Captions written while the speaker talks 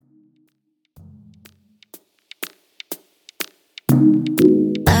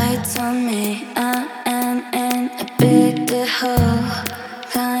Lights on me, I am in a bigger hole,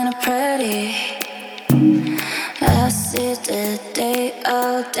 kinda pretty. I see the day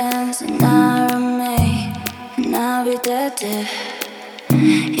all dancing, I remain, and I'll be dead.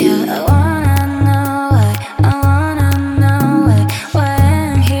 Yeah, I want